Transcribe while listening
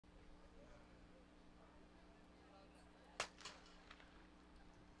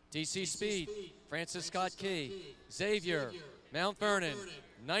DC Speed, Francis Scott Key, Xavier, Mount Vernon,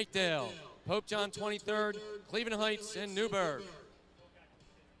 Knightdale, Pope John 23rd, Cleveland Heights, and Newburgh.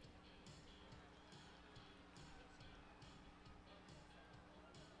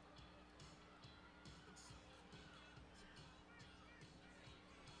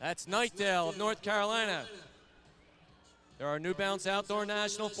 That's Knightdale of North Carolina. There are New Balance Outdoor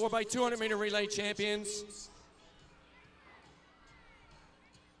National 4x200 meter relay champions.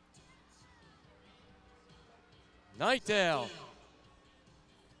 Knightdale.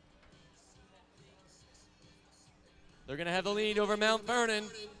 They're going to have the lead over Mount Vernon.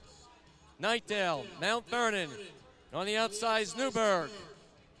 Knightdale, Mount Vernon. On the outside is Newburgh.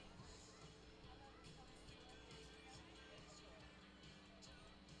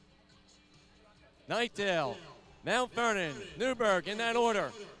 Knightdale, Mount Vernon, Newburgh in that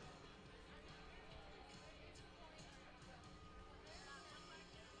order.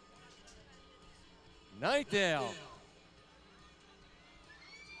 Knightdale.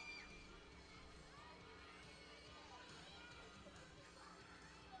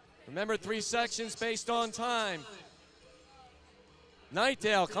 Remember, 3 sections based on time.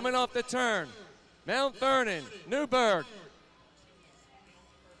 Knightdale coming off the turn. Mount Vernon, Newburgh.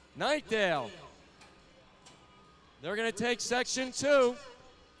 Knightdale. They're going to take section 2.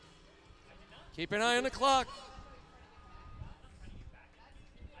 Keep an eye on the clock.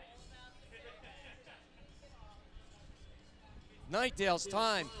 Knightdale's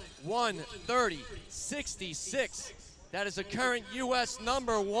time, 1:30.66. That is a current U.S.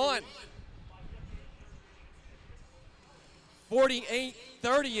 #1.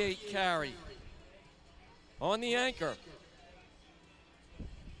 48.38 carry on the anchor.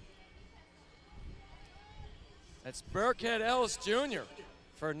 That's Burkhead Ellis Jr.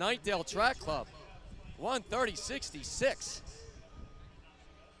 for Knightdale Track Club, 1:30.66.